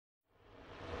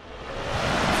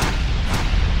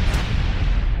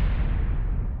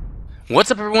What's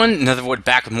up, everyone? Nethervvoid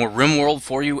back with more RimWorld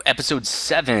for you, episode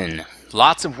 7.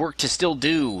 Lots of work to still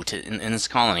do in this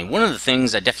colony. One of the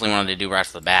things I definitely wanted to do right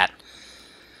off the bat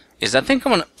is I think I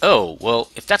want to... Oh, well,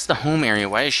 if that's the home area,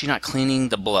 why is she not cleaning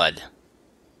the blood?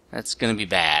 That's going to be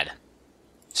bad.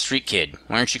 Street kid,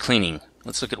 why aren't you cleaning?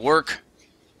 Let's look at work.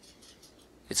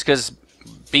 It's because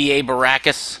B.A.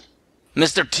 Baracus,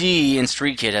 Mr. T, and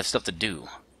Street Kid have stuff to do.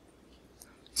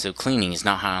 So cleaning is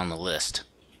not high on the list.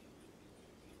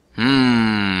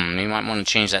 You might want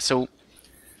to change that. So,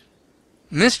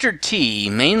 Mr. T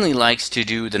mainly likes to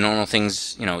do the normal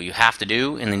things, you know, you have to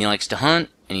do, and then he likes to hunt,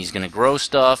 and he's going to grow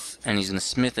stuff, and he's going to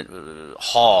smith it,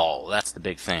 haul. That's the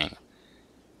big thing.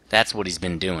 That's what he's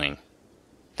been doing.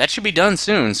 That should be done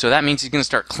soon, so that means he's going to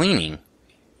start cleaning.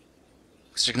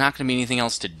 Because there's not going to be anything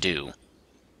else to do.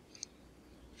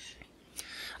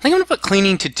 I think I'm going to put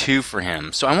cleaning to 2 for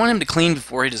him. So I want him to clean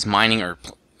before he does mining or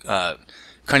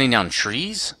cutting down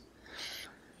trees.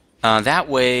 That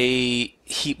way,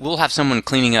 we'll have someone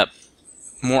cleaning up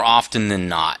more often than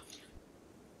not,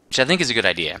 which I think is a good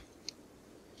idea.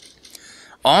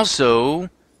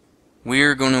 Also,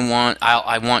 we're going to want...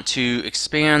 I want to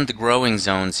expand the growing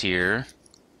zones here.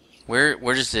 Where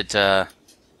does it... Yeah,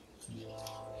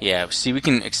 see, we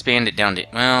can expand it down to...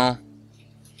 Well,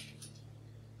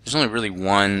 there's only really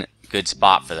one good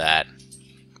spot for that.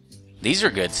 These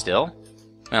are good still.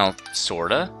 Well,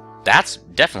 sorta. That's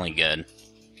definitely good.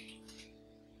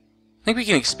 I think we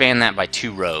can expand that by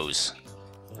 2 rows.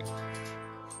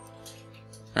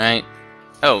 Right?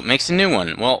 Oh, it makes a new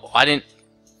one. Well, I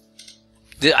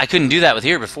couldn't do that with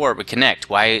here before it would connect.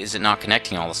 Why is it not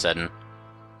connecting all of a sudden?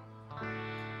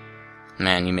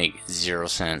 Man, you make 0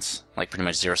 sense. Like, pretty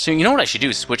much 0. So, you know what I should do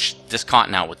is switch this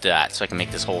cotton out with that, so I can make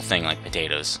this whole thing like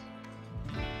potatoes.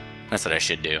 That's what I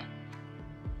should do.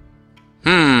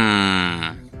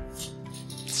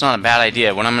 It's not a bad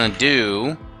idea. What I'm going to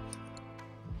do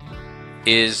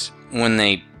is, when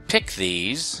they pick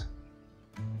these,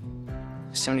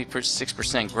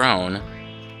 76% grown,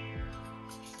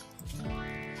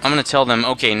 I'm going to tell them,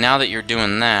 okay, now that you're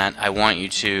doing that, I want you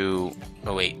to...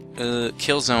 Oh, wait.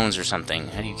 Kill zones or something.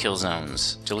 How do you kill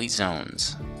zones? Delete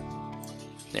zones.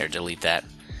 There, delete that.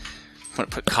 I'm going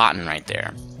to put cotton right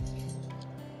there.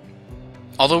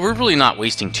 Although we're really not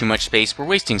wasting too much space. We're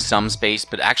wasting some space,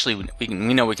 but actually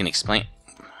we know we can explain...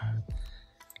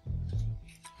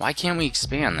 Why can't we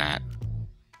expand that?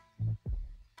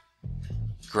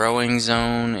 Growing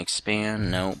zone, expand,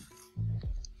 nope.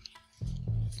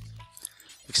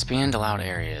 Expand allowed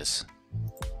areas.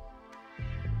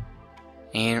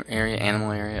 Area,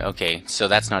 animal area. Okay, so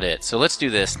that's not it. So let's do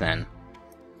this then.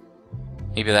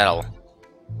 Maybe that'll...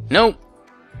 Nope!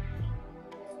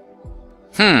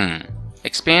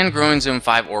 Expand growing zone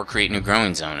 5 or create new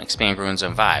growing zone. Expand growing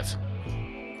zone 5.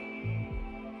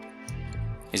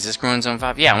 Is this growing zone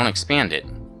 5? Yeah, I want to expand it.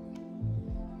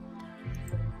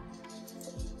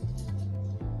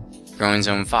 Growing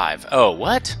zone 5. Oh,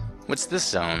 what? What's this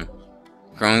zone?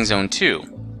 Growing zone 2.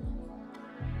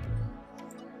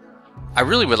 I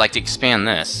really would like to expand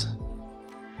this.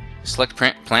 Select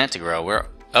plant to grow. Where?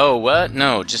 Oh, what?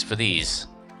 No, just for these.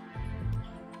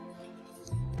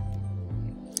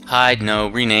 Hide, no.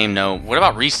 Rename, no. What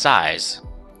about resize?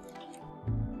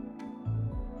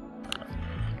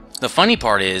 The funny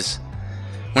part is,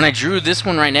 when I drew this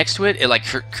one right next to it, it like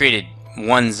created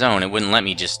one zone. It wouldn't let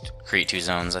me just create 2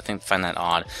 zones. I find that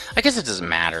odd. I guess it doesn't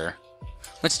matter.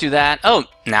 Let's do that. Oh,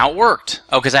 now it worked.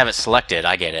 Oh, because I have it selected.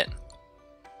 I get it.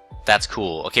 That's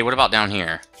cool. Okay, what about down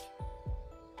here?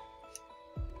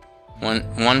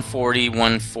 140,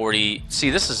 140. See,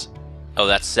 this is... Oh,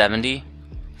 that's 70.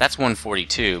 That's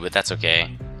 142, but that's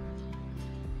okay.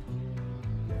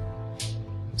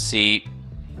 See,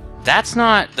 that's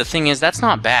not... The thing is, that's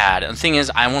not bad. The thing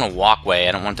is, I want a walkway.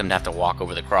 I don't want them to have to walk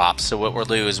over the crops. So what we'll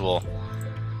do is we'll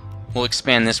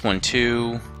expand this one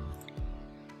too,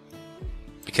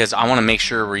 because I want to make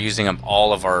sure we're using up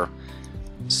all of our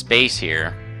space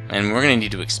here. And we're going to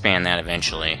need to expand that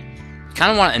eventually.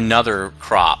 Kind of want another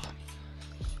crop,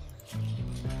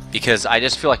 because I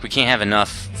just feel like we can't have enough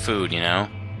food, you know?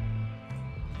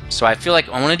 So I feel like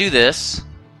I want to do this,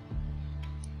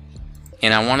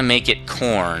 and I want to make it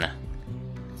corn.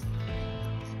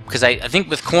 Because I think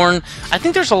with corn, I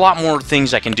think there's a lot more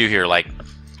things I can do here, like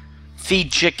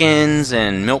feed chickens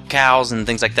and milk cows and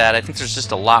things like that. I think there's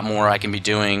just a lot more I can be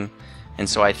doing, and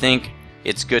so I think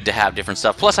it's good to have different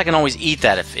stuff. Plus, I can always eat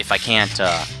that if I can't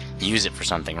use it for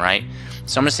something, right?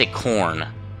 So I'm going to say corn.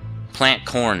 Plant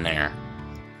corn there.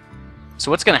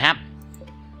 So what's going to happen?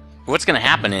 What's going to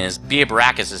happen is B.A.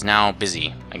 Baracus is now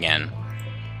busy again.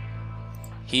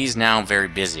 He's now very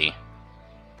busy.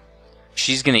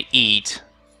 She's gonna eat.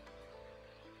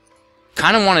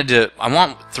 Kind of wanted to... I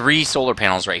want 3 solar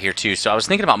panels right here, too. So I was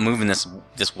thinking about moving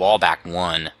this wall back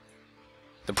 1.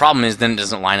 The problem is then it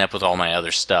doesn't line up with all my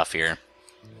other stuff here.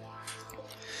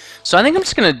 So I think I'm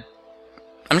just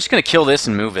gonna kill this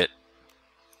and move it.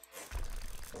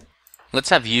 Let's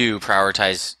have you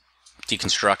prioritize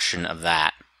deconstruction of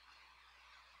that.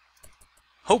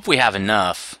 Hope we have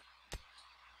enough.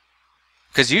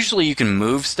 Because usually you can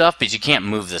move stuff, but you can't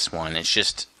move this one. It's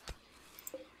just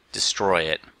destroy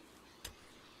it.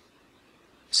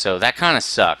 So that kind of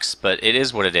sucks, but it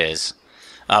is what it is.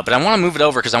 But I want to move it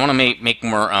over because I want to make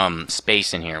more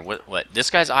space in here. What? This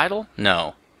guy's idle?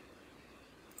 No.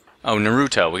 Oh,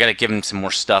 Naruto. We got to give him some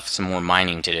more stuff, some more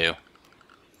mining to do.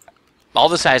 All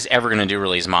this guy's ever going to do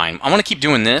really is mine. I want to keep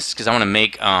doing this because I want to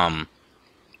make... I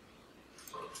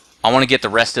want to get the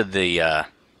rest of the...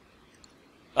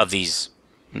 of these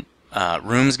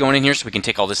rooms going in here so we can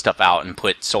take all this stuff out and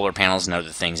put solar panels and other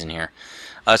things in here.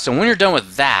 So when you're done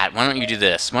with that, why don't you do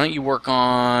this? Why don't you work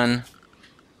on...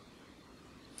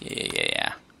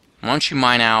 Yeah. Why don't you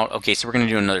mine out... Okay, so we're going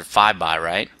to do another 5 by,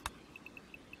 right?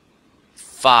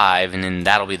 5, and then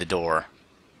that'll be the door.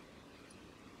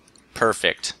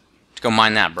 Perfect. Let's go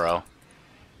mine that, bro.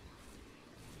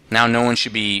 Now no one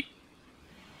should be...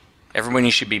 Everybody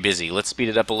should be busy. Let's speed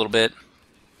it up a little bit.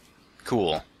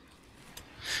 Cool.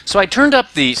 So I turned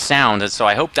up the sound, so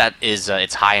I hope that is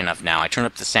it's high enough now. I turned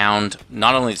up the sound,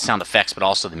 not only the sound effects, but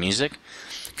also the music.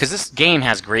 Because this game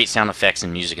has great sound effects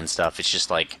and music and stuff. It's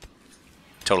just, like,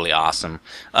 totally awesome.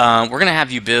 We're going to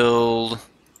have you build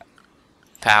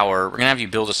power. We're going to have you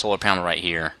build a solar panel right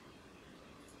here.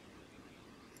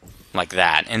 Like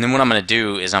that. And then what I'm going to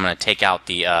do is I'm going to take out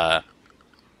the... I'm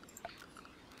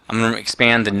going to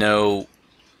expand the no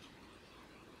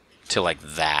to, like,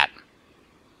 that.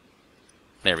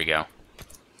 There we go.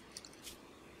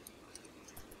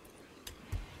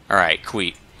 Alright,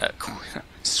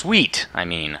 sweet, I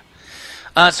mean.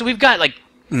 So we've got like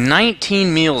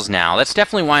 19 meals now. That's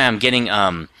definitely why I'm getting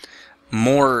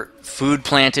more food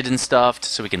planted and stuff,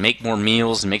 so we can make more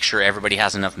meals and make sure everybody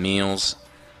has enough meals.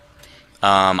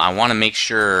 I want to make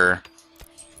sure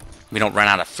we don't run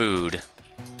out of food.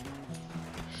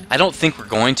 I don't think we're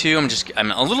going to.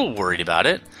 I'm a little worried about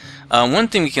it. One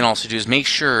thing we can also do is make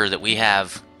sure that we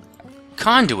have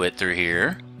conduit through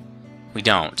here. We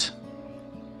don't.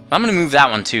 I'm going to move that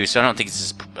one too, so I don't think this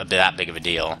is that big of a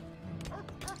deal.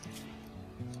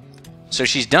 So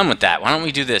she's done with that. Why don't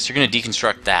we do this? You're going to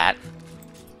deconstruct that.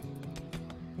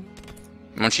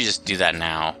 Why don't you just do that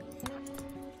now?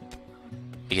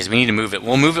 Because we need to move it.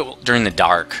 We'll move it during the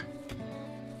dark,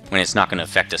 when it's not going to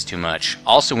affect us too much.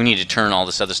 Also, we need to turn all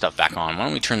this other stuff back on. Why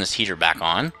don't we turn this heater back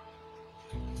on?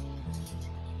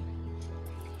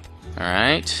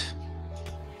 Alright.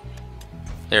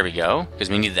 There we go, because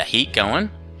we need that heat going.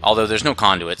 Although there's no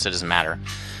conduit, so it doesn't matter.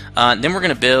 Then we're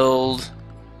going to build...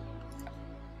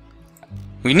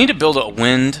 We need to build a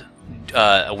wind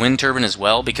turbine as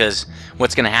well, because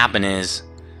what's going to happen is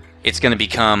it's going to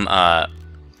become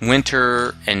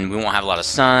winter, and we won't have a lot of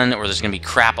sun, or there's going to be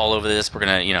crap all over this. We're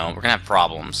going to, we're going to have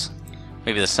problems.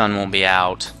 Maybe the sun won't be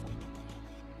out.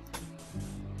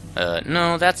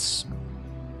 No, that's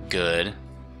good.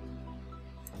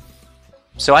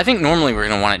 So I think normally we're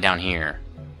going to want it down here.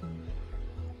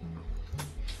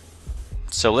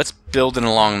 So let's build it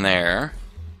along there.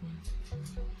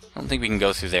 I don't think we can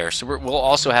go through there. So we'll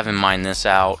also have him mine this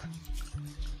out.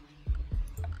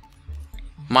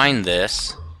 Mine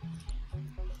this.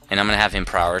 And I'm going to have him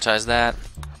prioritize that.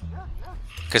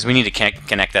 Because we need to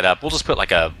connect that up. We'll just put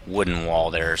like a wooden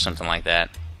wall there or something like that.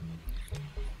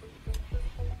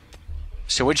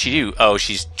 So what'd she do? Oh,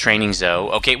 she's training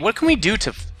Zoe. Okay, what can we do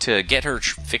to get her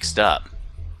fixed up?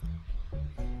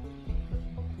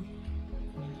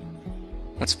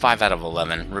 What's 5 out of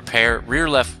 11? Repair, rear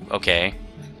left, okay.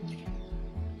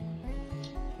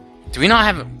 Do we not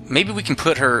have... Maybe we can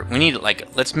put her... We need,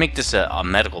 like... Let's make this a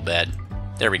medical bed.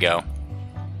 There we go.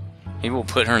 Maybe we'll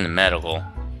put her in the medical.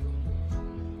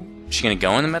 Is she gonna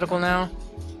go in the medical now?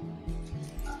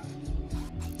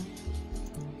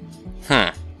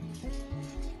 Huh.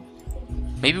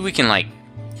 Maybe we can, like...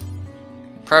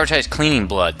 prioritize cleaning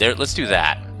blood. There, let's do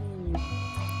that.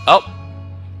 Oh!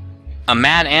 A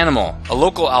mad animal. A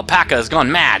local alpaca has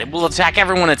gone mad. It will attack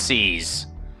everyone it sees.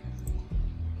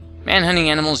 Man-hunting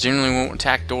animals generally won't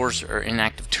attack doors or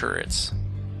inactive turrets.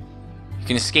 You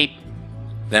can escape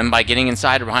them by getting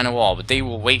inside or behind a wall, but they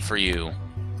will wait for you.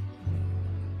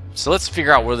 So let's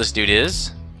figure out where this dude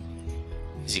is.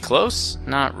 Is he close?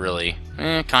 Not really.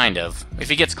 Kind of. If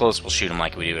he gets close, we'll shoot him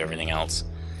like we do everything else.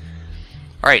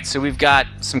 Alright, so we've got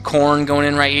some corn going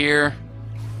in right here.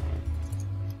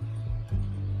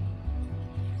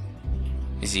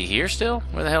 Is he here still?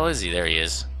 Where the hell is he? There he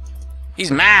is.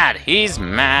 He's mad! He's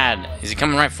mad! Is he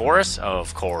coming right for us? Oh,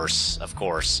 of course. Of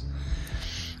course.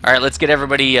 Alright, let's get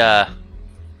everybody, Why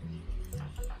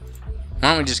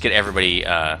don't we just get everybody,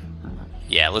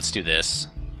 Yeah, let's do this.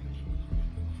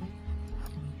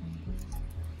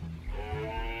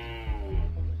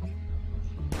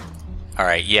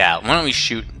 Alright, yeah, why don't we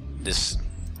shoot this...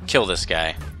 Kill this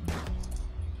guy.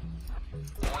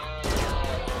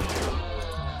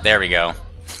 There we go.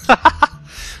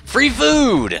 Free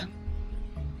food!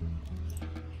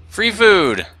 Free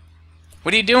food!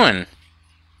 What are you doing?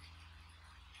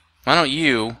 Why don't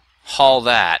you haul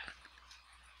that?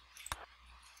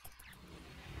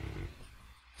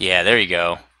 Yeah, there you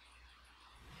go.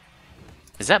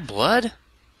 Is that blood?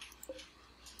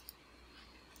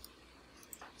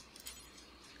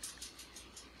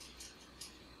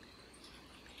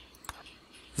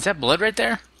 Is that blood right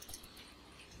there?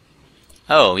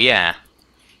 Oh, yeah.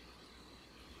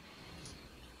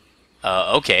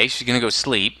 Okay, she's gonna go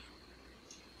sleep.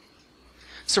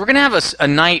 So we're gonna have a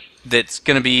night that's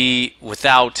gonna be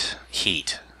without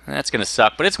heat. That's gonna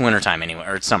suck, but it's wintertime anyway,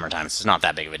 or it's summertime, so it's not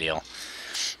that big of a deal.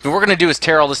 What we're gonna do is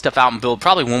tear all this stuff out and build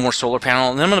probably one more solar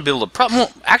panel, and then I'm gonna build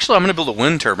actually, I'm gonna build a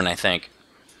wind turbine, I think.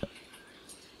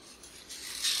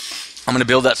 I'm gonna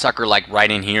build that sucker like right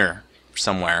in here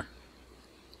somewhere.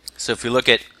 So if we look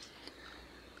at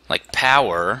like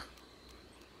power,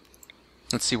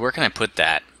 let's see, where can I put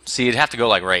that? See, it'd have to go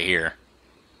like right here.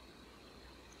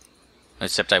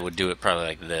 Except I would do it probably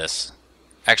like this.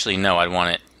 Actually, no, I'd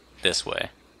want it this way.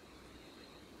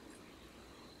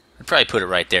 I'd probably put it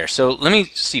right there. So let me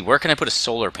see, where can I put a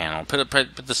solar panel? Put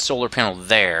the solar panel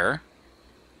there.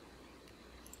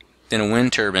 Then a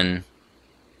wind turbine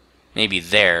maybe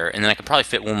there. And then I could probably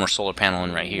fit one more solar panel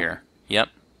in right here. Yep.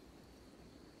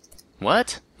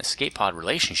 What? Escape pod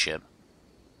relationship?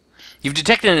 You've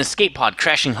detected an escape pod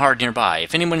crashing hard nearby.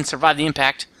 If anyone survived the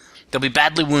impact, they'll be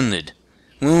badly wounded.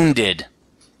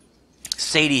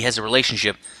 Sadie has a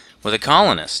relationship with a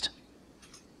colonist.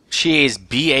 She is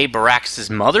B.A.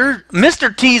 Baracks' mother?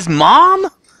 Mr. T's mom?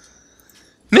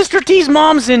 Mr. T's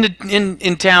mom's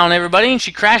in town, everybody, and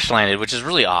she crash landed, which is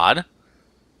really odd.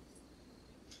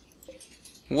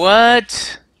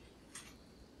 What?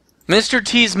 Mr.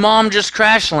 T's mom just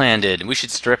crash landed. We should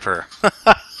strip her.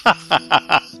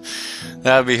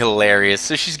 That would be hilarious.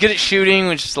 So she's good at shooting,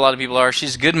 which a lot of people are.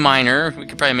 She's a good miner. We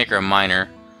could probably make her a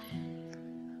miner.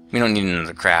 We don't need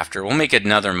another crafter. We'll make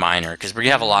another miner, because we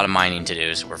have a lot of mining to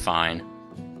do, so we're fine.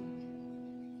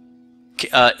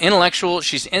 Intellectual.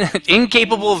 She's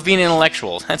incapable of being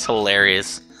intellectual. That's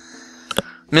hilarious.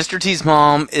 Mr. T's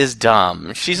mom is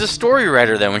dumb. She's a story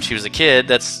writer, then, when she was a kid.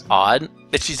 That's odd.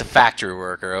 That she's a factory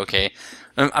worker, okay.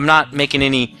 I'm not making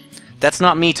any... That's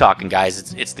not me talking,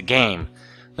 guys. It's the game.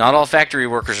 Not all factory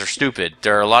workers are stupid.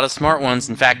 There are a lot of smart ones.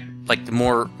 In fact, like the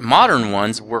more modern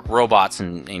ones work robots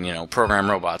and you know,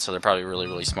 program robots, so they're probably really,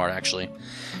 really smart, actually.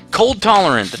 Cold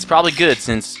tolerant. That's probably good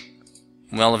since,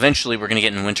 well, eventually we're going to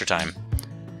get in wintertime.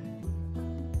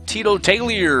 Tito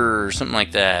Taylor or something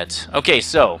like that. Okay,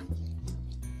 so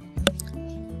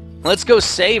let's go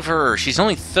save her. She's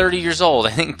only 30 years old.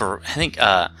 I think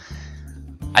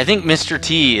Mr.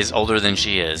 T is older than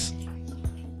she is.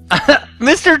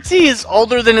 Mr. T is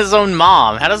older than his own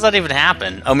mom. How does that even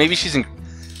happen? Oh, maybe she's in...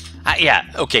 yeah,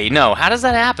 okay, no. How does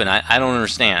that happen? I don't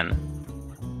understand.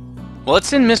 Well, let's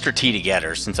send Mr. T to get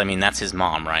her, since, I mean, that's his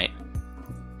mom, right?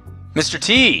 Mr.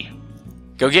 T!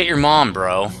 Go get your mom,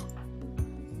 bro.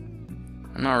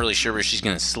 I'm not really sure where she's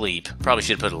gonna sleep. Probably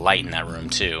should have put a light in that room,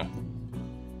 too.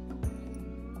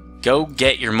 Go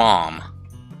get your mom.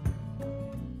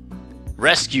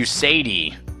 Rescue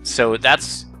Sadie. So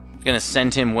that's gonna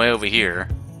send him way over here.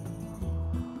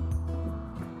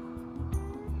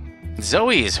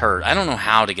 Zoe is hurt. I don't know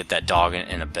how to get that dog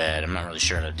in a bed. I'm not really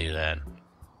sure how to do that.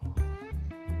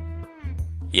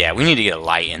 Yeah, we need to get a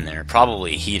light in there.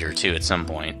 Probably a heater, too, at some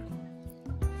point.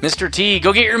 Mr. T,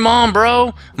 go get your mom,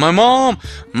 bro! My mom!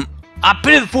 I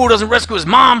pity the fool who doesn't rescue his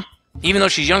mom! Even though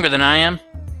she's younger than I am.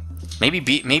 Maybe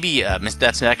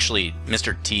that's actually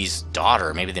Mr. T's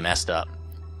daughter. Maybe they messed up.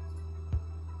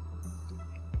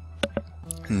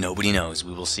 Nobody knows.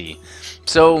 We will see.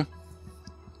 So,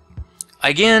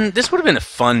 again, this would have been a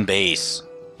fun base.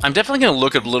 I'm definitely going to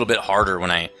look a little bit harder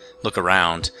when I look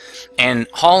around. And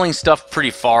hauling stuff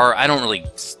pretty far, I don't really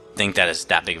think that is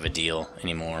that big of a deal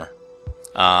anymore.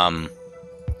 It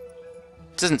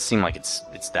doesn't seem like it's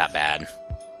that bad.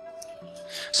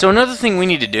 So another thing we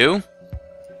need to do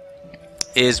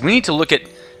is we need to look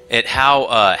at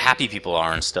how happy people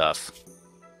are and stuff.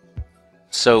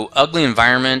 So, ugly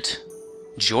environment.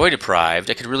 Joy deprived.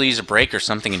 I could really use a break or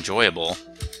something enjoyable.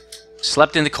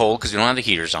 Slept in the cold because we don't have the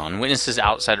heaters on. Witnesses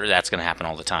outside. That's going to happen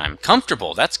all the time.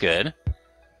 Comfortable. That's good.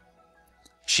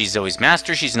 She's Zoe's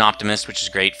master. She's an optimist, which is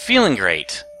great. Feeling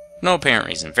great. No apparent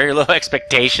reason. Very low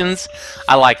expectations.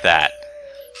 I like that.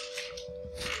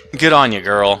 Good on you,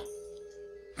 girl.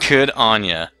 Good on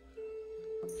you.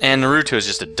 And Naruto is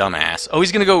just a dumbass. Oh,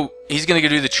 he's gonna go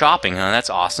do the chopping, huh? That's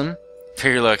awesome.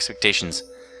 Very low expectations.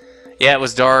 Yeah, it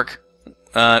was dark.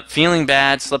 Feeling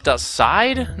bad. Slept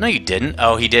outside? No, you didn't.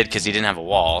 Oh, he did because he didn't have a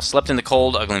wall. Slept in the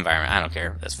cold, ugly environment. I don't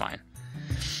care. That's fine.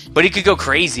 But he could go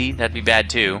crazy. That'd be bad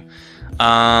too.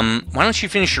 Why don't you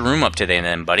finish your room up today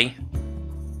then, buddy?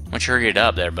 Why don't you hurry it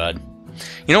up there, bud?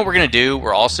 You know what we're gonna do?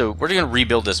 We're gonna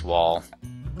rebuild this wall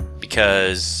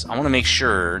because I want to make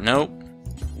sure. Nope.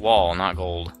 Wall, not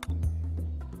gold.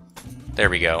 There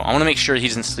we go. I want to make sure he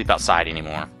doesn't sleep outside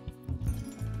anymore.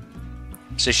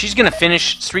 So she's gonna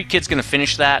finish. Street Kid's gonna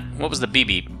finish that. What was the beep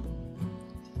beep?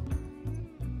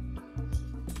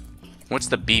 What's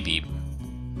the beep beep?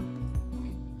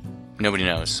 Nobody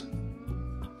knows.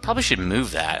 Probably should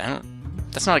move that.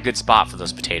 That's not a good spot for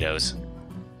those potatoes.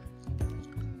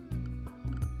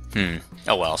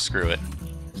 Oh well, screw it.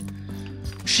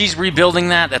 She's rebuilding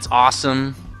that. That's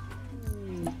awesome.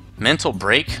 Mental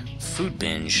break. Food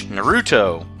binge.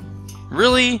 Naruto.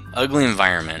 Really? Ugly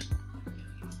environment.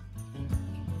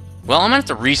 Well, I'm gonna have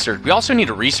to research. We also need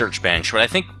a research bench,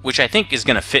 which I think is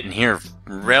gonna fit in here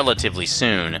relatively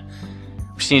soon.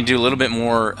 We just need to do a little bit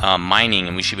more mining,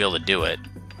 and we should be able to do it.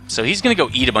 So he's gonna go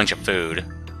eat a bunch of food.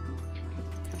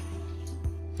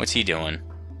 What's he doing?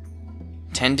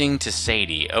 Tending to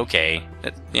Sadie. Okay.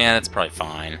 Yeah, that's probably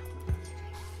fine.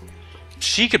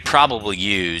 She could probably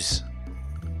use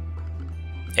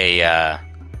a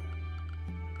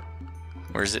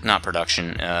where is it? Not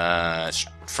production.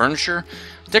 Furniture.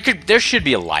 There should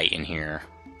be a light in here,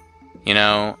 you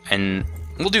know, and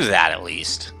we'll do that at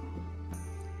least.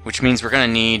 Which means we're gonna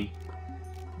need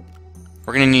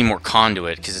more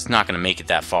conduit because it's not gonna make it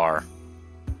that far.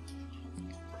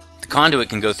 The conduit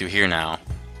can go through here now.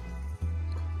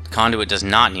 The conduit does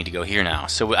not need to go here now.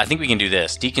 So I think we can do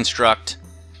this. Deconstruct.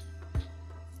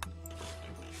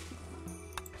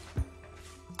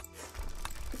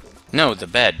 No, the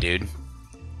bed, dude.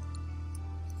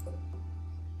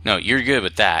 No, you're good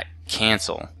with that.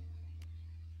 Cancel.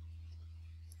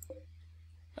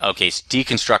 Okay, so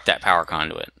deconstruct that power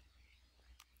conduit.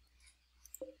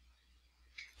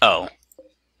 Oh.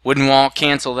 Wooden wall,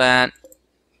 cancel that.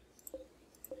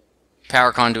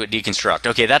 Power conduit, deconstruct.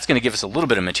 Okay, that's going to give us a little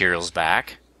bit of materials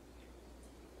back.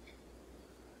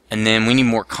 And then we need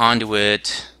more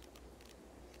conduit.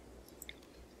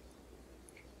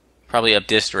 Probably up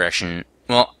this direction.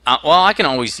 Well, I can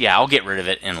always... Yeah, I'll get rid of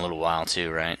it in a little while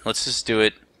too, right? Let's just do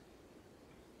it,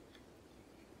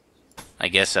 I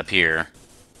guess, up here.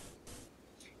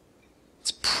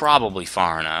 It's probably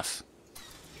far enough.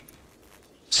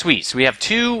 Sweet. So we have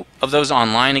 2 of those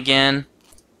online again.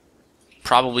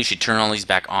 Probably should turn all these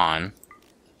back on.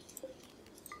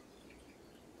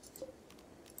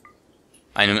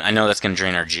 I know that's going to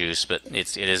drain our juice, but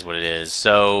it is what it is.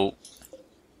 So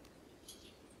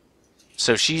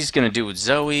she's going to do with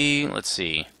Zoe. Let's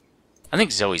see. I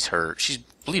think Zoe's hurt. She's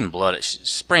bleeding blood. She's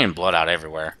spraying blood out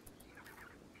everywhere.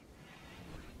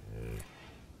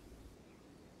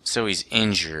 Zoe's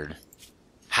injured.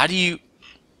 How do you...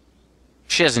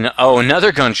 She has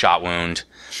another gunshot wound.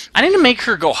 I need to make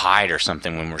her go hide or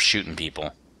something when we're shooting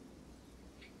people.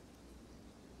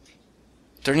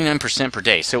 39% per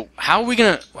day. So how are we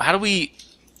going to...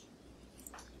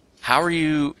 How are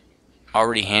you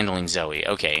already handling Zoe?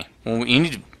 Okay. Well, you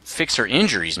need to fix her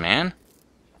injuries, man.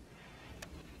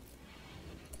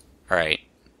 Alright.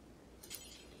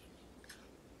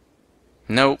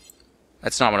 Nope.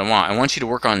 That's not what I want. I want you to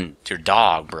work on your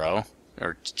dog, bro.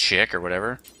 Or chick, or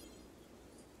whatever.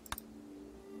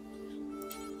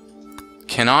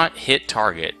 Cannot hit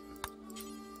target.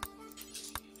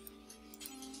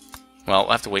 Well,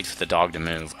 we'll have to wait for the dog to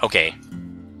move. Okay.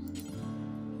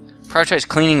 Prioritize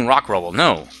cleaning rock rubble.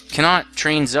 No. Cannot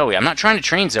train Zoe. I'm not trying to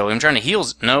train Zoe. I'm trying to heal...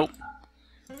 Nope.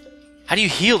 How do you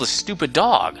heal the stupid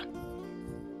dog?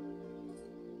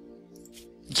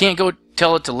 You can't go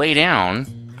tell it to lay down,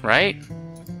 right?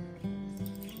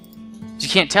 You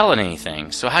can't tell it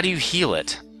anything. So how do you heal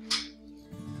it?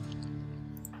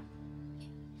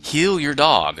 Heal your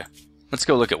dog. Let's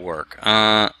go look at work.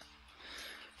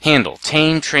 Handle.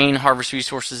 Tame, train, harvest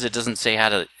resources. It doesn't say how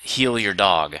to heal your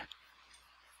dog.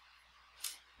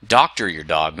 Doctor your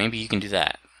dog. Maybe you can do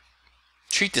that.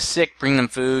 Treat the sick, bring them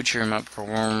food, cheer them up,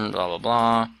 perform, blah, blah,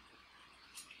 blah.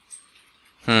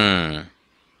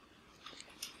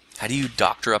 How do you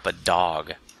doctor up a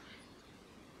dog?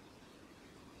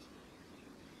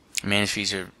 Manage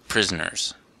these are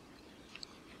prisoners.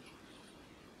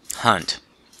 Hunt.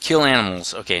 Kill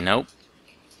animals. Okay, nope.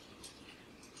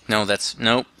 No, that's...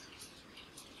 Nope.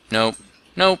 Nope.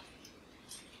 Nope.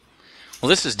 Well,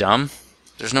 this is dumb.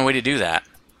 There's no way to do that.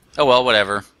 Oh well,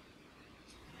 whatever.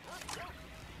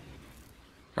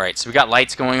 Right, so we got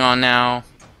lights going on now.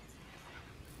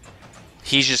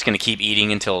 He's just going to keep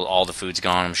eating until all the food's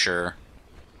gone, I'm sure.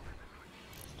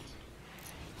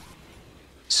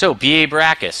 So, B.A.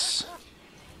 Brachus.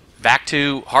 Back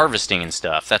to harvesting and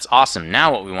stuff. That's awesome.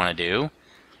 Now what we want to do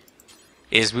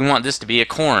is we want this to be a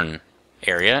corn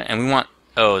area, and we want...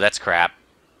 Oh, that's crap.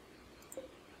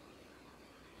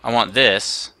 I want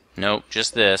this... Nope,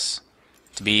 just this,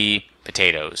 to be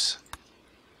potatoes.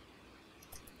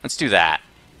 Let's do that.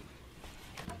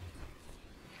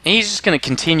 And he's just going to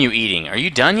continue eating. Are you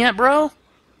done yet, bro?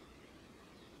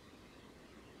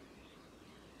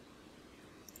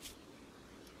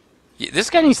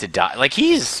 This guy needs to die. Like,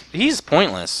 he's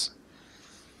pointless.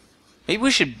 Maybe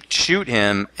we should shoot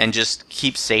him and just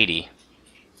keep Sadie.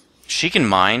 She can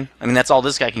mine. I mean, that's all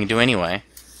this guy can do anyway.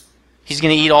 He's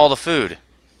going to eat all the food.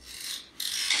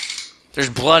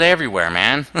 There's blood everywhere,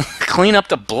 man. Clean up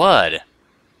the blood.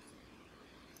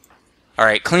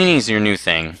 Alright, cleaning is your new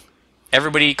thing.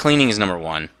 Everybody, cleaning is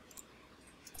 #1.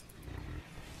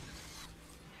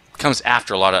 Comes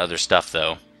after a lot of other stuff,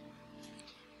 though.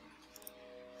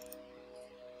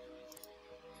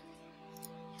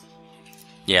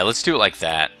 Yeah, let's do it like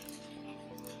that.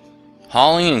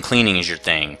 Hauling and cleaning is your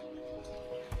thing.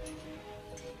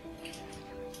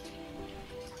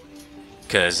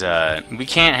 Because, we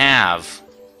can't have...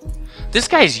 This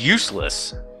guy's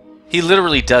useless. He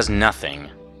literally does nothing.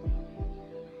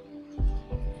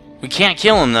 We can't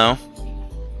kill him, though.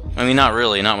 I mean, not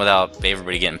really. Not without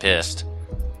everybody getting pissed.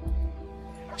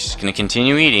 Just gonna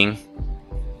continue eating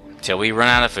until we run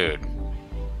out of food.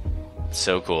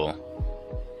 So cool.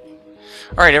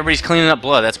 Alright, everybody's cleaning up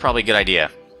blood. That's probably a good idea.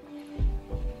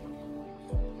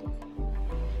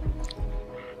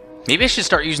 Maybe I should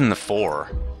start using the 4.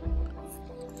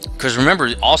 Because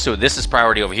remember, also, this is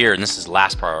priority over here, and this is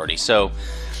last priority. So,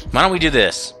 why don't we do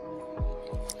this?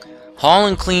 Haul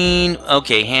and clean.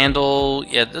 Okay, handle.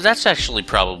 Yeah, that's actually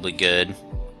probably good.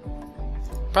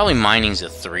 Probably mining's a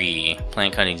 3.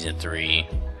 Plant cutting's a 3.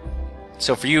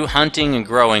 So for you, hunting and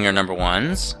growing are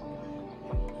 #1s.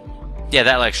 Yeah,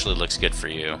 that actually looks good for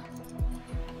you.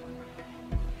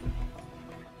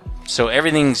 So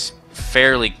everything's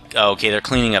fairly... Oh, okay, they're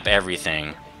cleaning up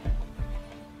everything.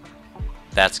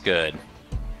 That's good.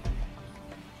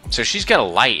 So she's got a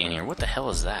light in here. What the hell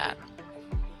is that?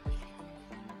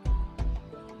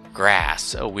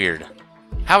 Grass. Oh, weird.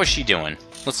 How is she doing?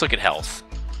 Let's look at health.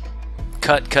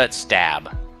 Cut, cut,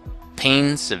 stab.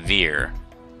 Pain severe.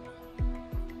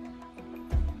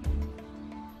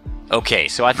 Okay,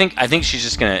 so I think she's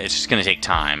just gonna... It's just gonna take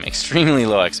time. Extremely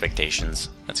low expectations.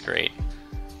 That's great.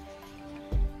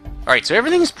 Alright, so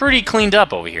everything's pretty cleaned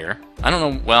up over here. I don't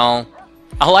know... Well...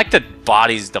 I like the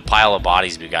bodies, the pile of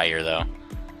bodies we got here, though.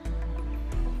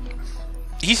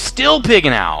 He's still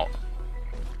pigging out.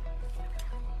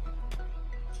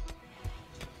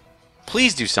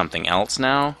 Please do something else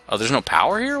now. Oh, there's no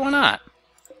power here? Why not?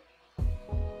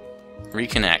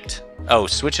 Reconnect. Oh,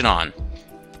 switch it on.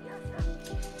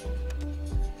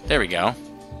 There we go.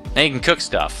 Now you can cook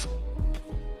stuff.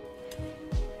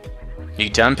 You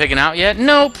done picking out yet?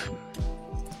 Nope.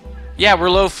 Yeah, we're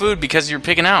low food because you're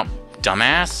picking out,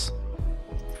 dumbass.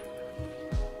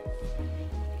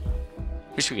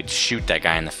 Wish we could shoot that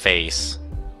guy in the face.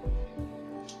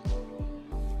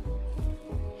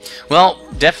 Well,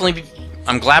 definitely...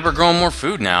 I'm glad we're growing more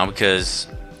food now, because...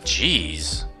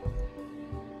 Jeez.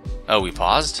 Oh, we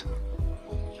paused?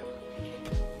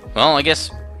 Well, I guess...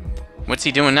 What's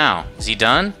he doing now? Is he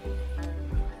done?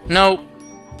 Nope.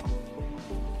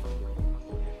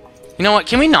 You know what?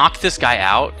 Can we knock this guy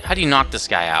out? How do you knock this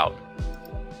guy out?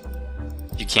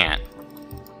 You can't.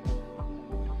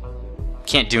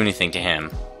 Can't do anything to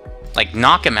him. Like,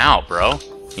 knock him out, bro.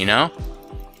 You know?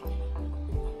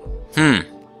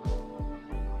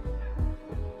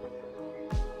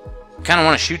 Kinda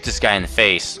wanna shoot this guy in the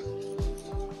face.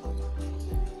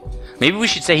 Maybe we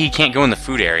should say he can't go in the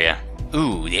food area.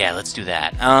 Ooh, yeah, let's do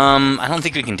that. I don't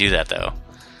think we can do that, though.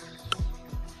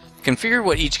 Configure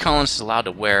what each colonist is allowed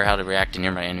to wear, how to react to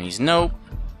nearby enemies. Nope.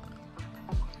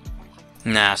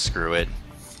 Nah, screw it.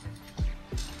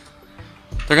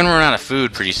 They're gonna run out of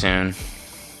food pretty soon.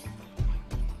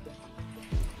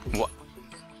 What?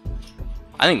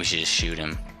 I think we should just shoot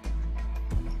him.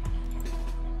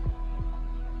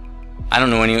 I don't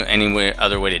know any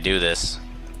other way to do this.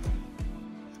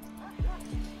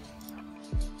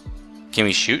 Can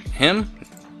we shoot him?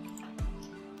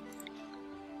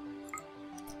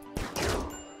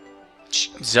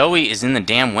 Zoe is in the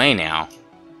damn way now.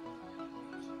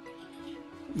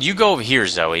 You go over here,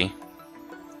 Zoe.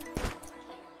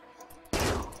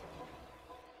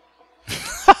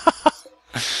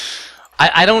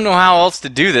 I don't know how else to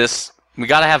do this. We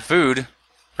gotta have food,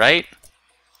 right?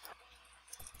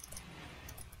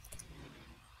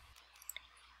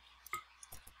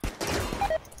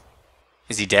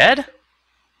 Is he dead?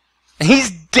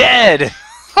 He's dead!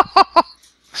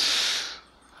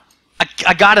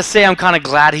 I gotta say, I'm kinda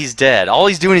glad he's dead. All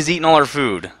he's doing is eating all our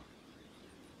food.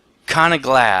 Kinda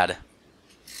glad.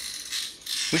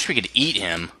 Wish we could eat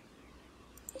him.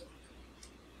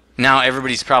 Now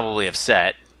everybody's probably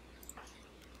upset.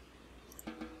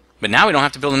 But now we don't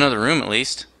have to build another room, at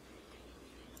least.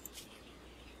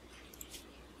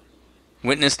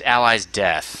 Witnessed ally's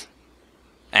death.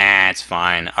 Ah, it's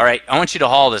fine. Alright, I want you to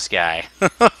haul this guy.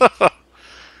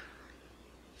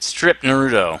 Strip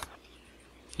Naruto.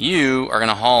 You are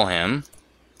gonna haul him.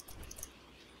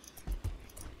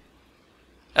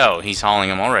 Oh, he's hauling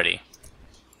him already.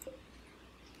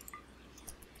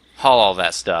 Haul all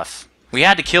that stuff. We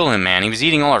had to kill him, man. He was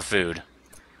eating all our food.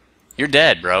 You're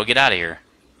dead, bro. Get out of here.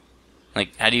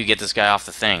 Like, how do you get this guy off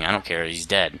the thing? I don't care. He's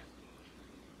dead.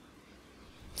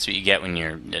 That's what you get when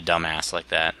you're a dumbass like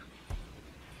that.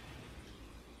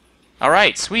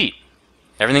 Alright, sweet.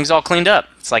 Everything's all cleaned up.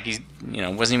 It's like he's,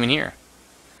 wasn't even here.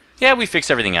 Yeah, we fixed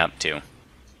everything up, too.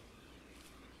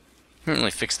 Didn't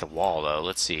really fix the wall, though.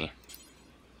 Let's see.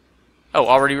 Oh,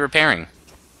 already repairing.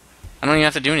 I don't even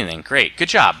have to do anything. Great. Good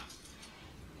job.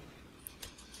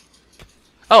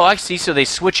 Oh, I see. So they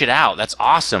switch it out. That's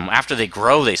awesome. After they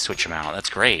grow, they switch them out. That's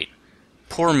great.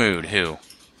 Poor mood. Who?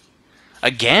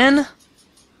 Again?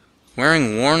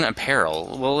 Wearing worn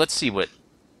apparel. Well, let's see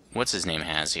what's his name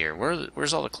has here.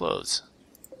 Where's all the clothes?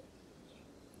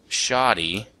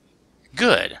 Shoddy.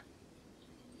 Good.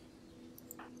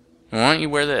 Why don't you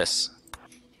wear this?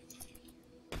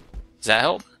 Does that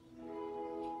help?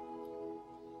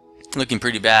 Looking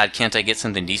pretty bad. Can't I get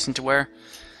something decent to wear?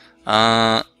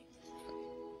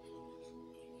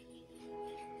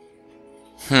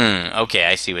 Okay,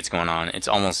 I see what's going on. It's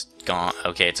almost gone.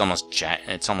 Okay, it's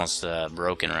almost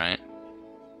broken, right?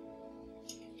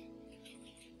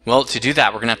 Well, to do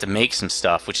that, we're gonna have to make some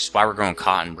stuff, which is why we're growing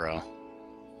cotton, bro.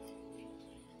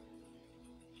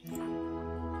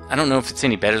 I don't know if it's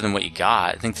any better than what you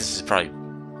got. I think this is probably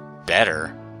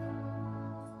better.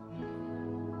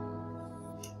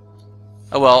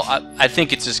 Oh well, I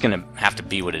think it's just gonna have to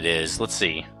be what it is. Let's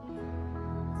see.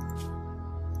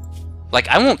 Like,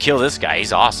 I won't kill this guy.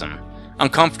 He's awesome.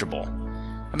 Uncomfortable.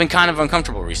 I've been kind of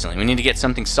uncomfortable recently. We need to get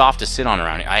something soft to sit on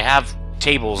around here. I have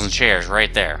tables and chairs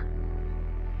right there.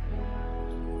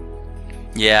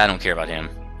 Yeah, I don't care about him.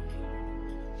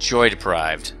 Joy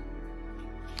deprived.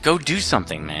 Go do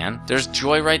something, man. There's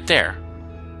joy right there.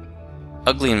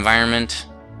 Ugly environment.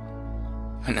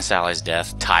 Witness ally's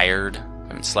death. Tired.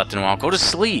 Haven't slept in a while. Go to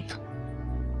sleep.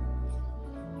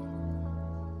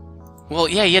 Well,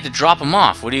 yeah, you had to drop him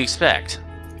off. What do you expect?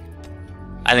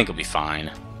 I think he'll be fine.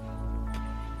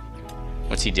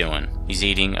 What's he doing? He's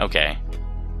eating? Okay.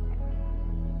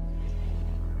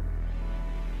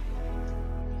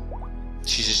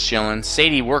 She's just chilling.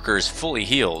 Sadie worker is fully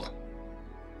healed.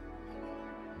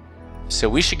 So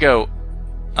we should go...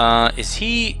 Does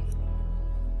he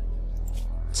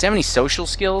have any social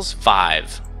skills?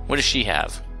 5. What does she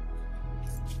have?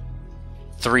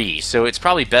 3. So it's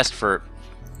probably best for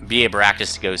B.A.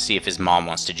 Baracus to go see if his mom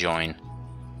wants to join.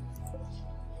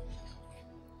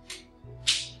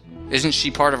 Isn't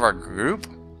she part of our group?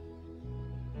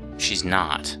 She's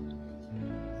not.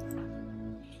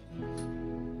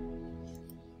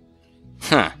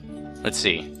 Huh. Let's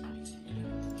see.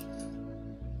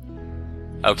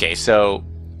 Okay, so...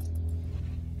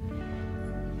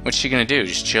 what's she gonna do?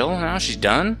 Just chill now? She's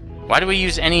done? Why do we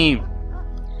use any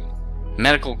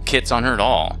medical kits on her at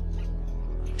all?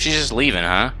 She's just leaving,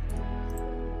 huh?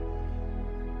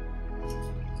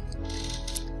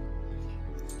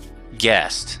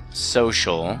 Guest.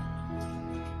 Social.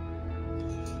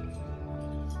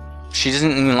 She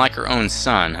doesn't even like her own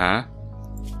son, huh?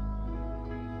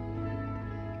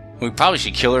 We probably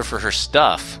should kill her for her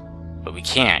stuff. But we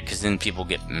can't, because then people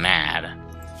get mad.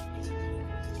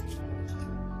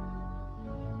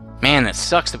 Man, that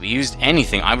sucks that we used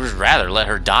anything. I would rather let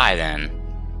her die then.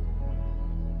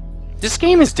 This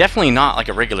game is definitely not like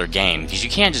a regular game, because you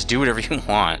can't just do whatever you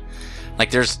want. Like,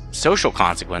 there's social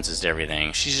consequences to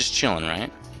everything. She's just chilling,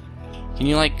 right? Can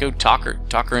you, like, go talk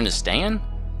her into staying?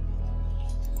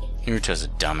 Naruto's a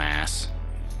dumbass.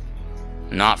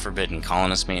 Not forbidden.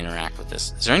 Colonists may interact with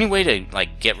this. Is there any way to,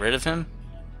 like, get rid of him?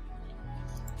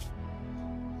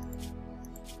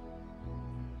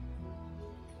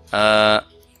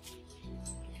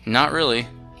 Not really.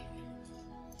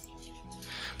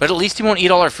 But at least he won't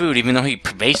eat all our food, even though he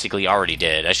basically already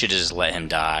did. I should just let him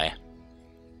die.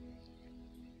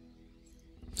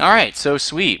 Alright, so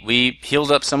sweet. We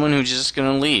healed up someone who's just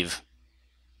gonna leave.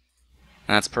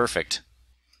 That's perfect.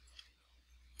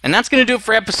 And that's gonna do it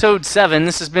for episode 7.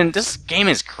 This game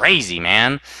is crazy,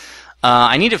 man.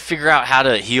 I need to figure out how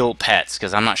to heal pets,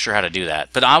 because I'm not sure how to do that.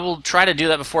 But I will try to do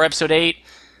that before episode 8.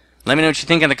 Let me know what you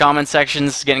think in the comment section.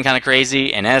 This is getting kind of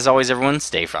crazy. And as always, everyone,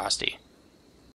 stay frosty.